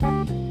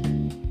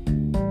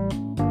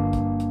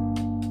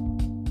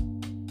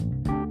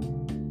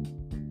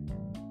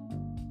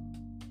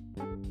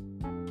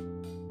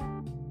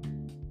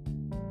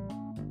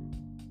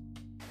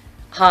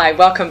Hi,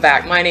 welcome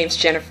back. My name's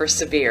Jennifer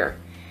Severe.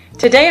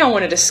 Today I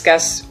want to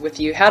discuss with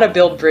you how to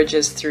build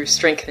bridges through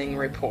strengthening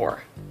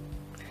rapport.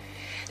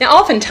 Now,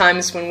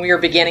 oftentimes when we are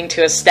beginning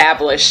to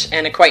establish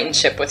an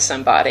acquaintanceship with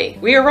somebody,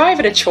 we arrive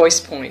at a choice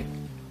point.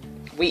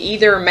 We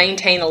either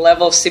maintain a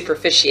level of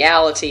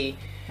superficiality,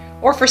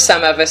 or for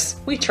some of us,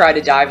 we try to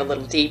dive a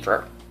little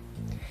deeper.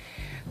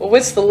 Well,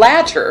 with the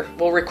latter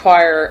will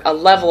require a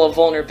level of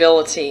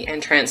vulnerability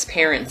and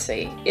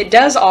transparency. It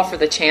does offer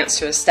the chance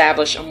to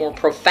establish a more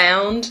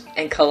profound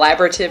and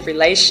collaborative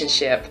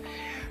relationship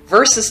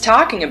versus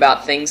talking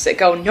about things that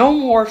go no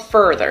more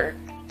further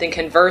than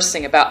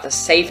conversing about the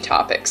safe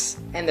topics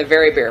and the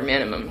very bare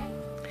minimum.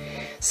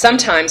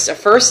 Sometimes a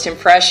first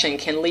impression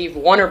can leave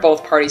one or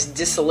both parties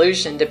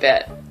disillusioned a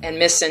bit and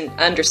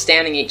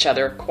misunderstanding each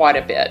other quite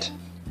a bit,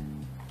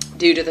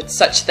 due to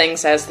such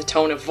things as the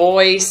tone of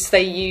voice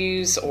they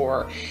use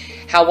or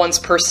how one's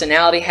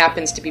personality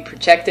happens to be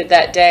projected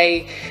that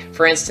day.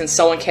 For instance,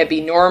 someone can be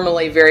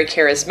normally very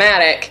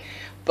charismatic,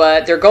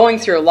 but they're going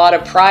through a lot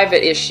of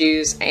private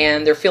issues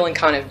and they're feeling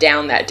kind of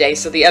down that day,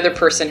 so the other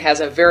person has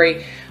a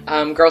very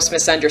gross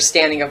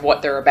misunderstanding of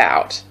what they're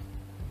about.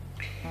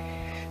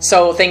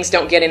 So things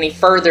don't get any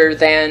further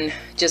than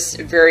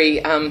just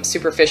very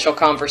superficial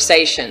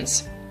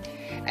conversations.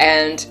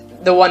 And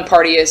the one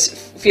party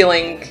is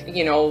feeling,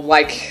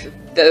 like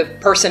the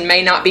person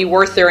may not be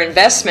worth their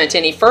investment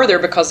any further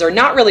because they're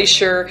not really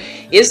sure,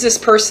 is this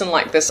person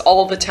like this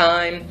all the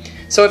time?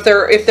 So if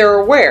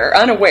they're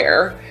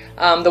unaware,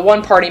 the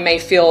one party may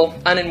feel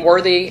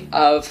unworthy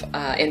of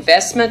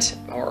investment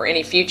or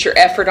any future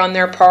effort on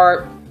their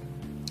part,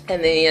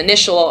 and the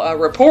initial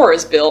rapport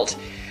is built,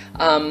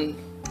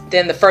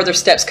 then the further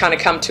steps kind of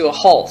come to a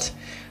halt.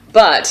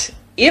 But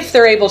if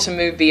they're able to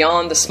move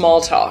beyond the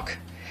small talk,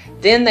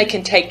 then they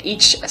can take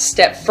each a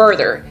step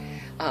further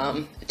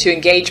to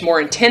engage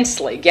more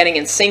intensely, getting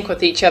in sync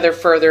with each other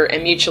further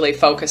and mutually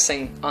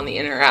focusing on the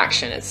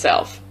interaction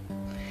itself.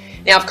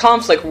 Now, if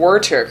conflict were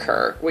to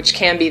occur, which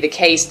can be the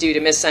case due to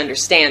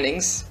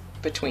misunderstandings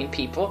between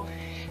people,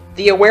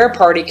 the aware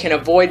party can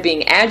avoid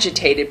being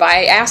agitated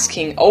by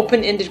asking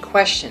open-ended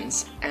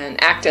questions and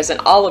act as an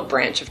olive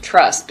branch of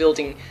trust,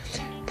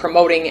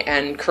 promoting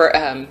and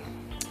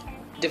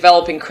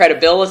developing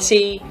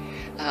credibility,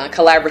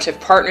 collaborative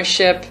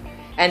partnership,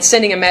 and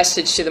sending a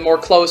message to the more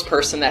closed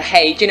person that,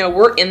 hey,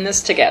 we're in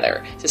this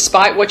together.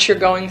 Despite what you're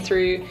going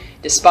through,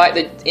 despite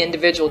the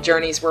individual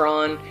journeys we're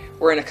on,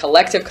 we're in a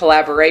collective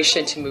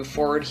collaboration to move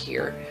forward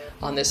here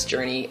on this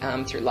journey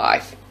through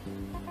life,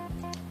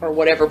 or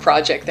whatever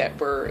project that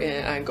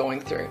we're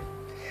going through.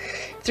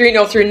 Through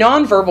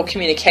nonverbal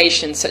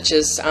communication, such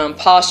as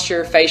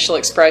posture, facial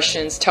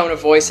expressions, tone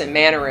of voice, and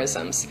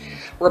mannerisms,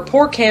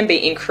 rapport can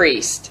be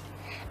increased.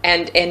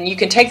 And you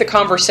can take the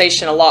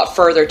conversation a lot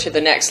further to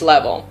the next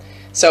level.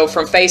 So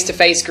from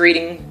face-to-face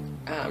greeting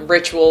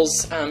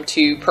rituals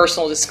to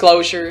personal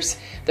disclosures,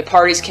 the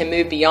parties can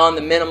move beyond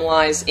the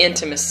minimalized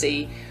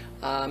intimacy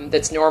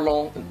that's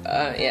normal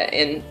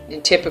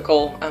in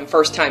typical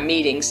first-time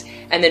meetings,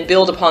 and then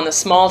build upon the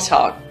small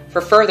talk for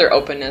further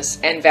openness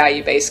and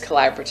value-based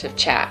collaborative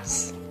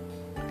chats.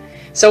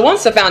 So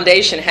once the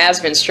foundation has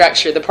been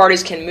structured, the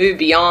parties can move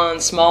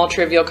beyond small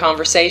trivial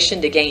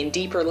conversation to gain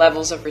deeper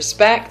levels of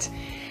respect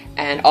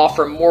and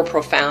offer more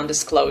profound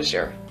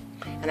disclosure.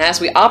 And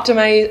as we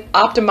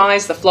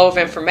optimize the flow of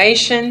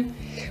information,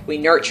 we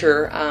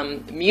nurture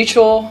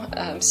mutual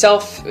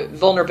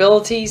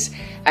self-vulnerabilities,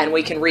 and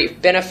we can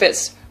reap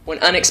benefits when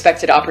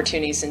unexpected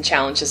opportunities and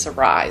challenges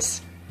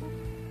arise.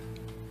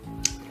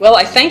 Well,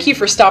 I thank you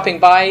for stopping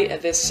by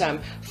this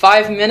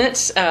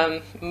 5-minute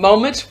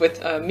moment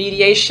with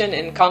mediation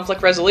and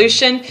conflict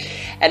resolution.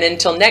 And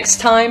until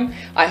next time,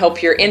 I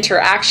hope your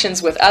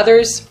interactions with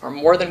others are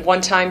more than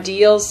one-time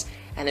deals,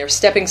 and they're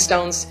stepping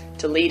stones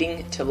to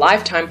leading to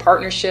lifetime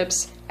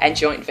partnerships and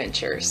joint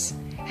ventures.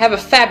 Have a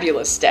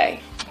fabulous day.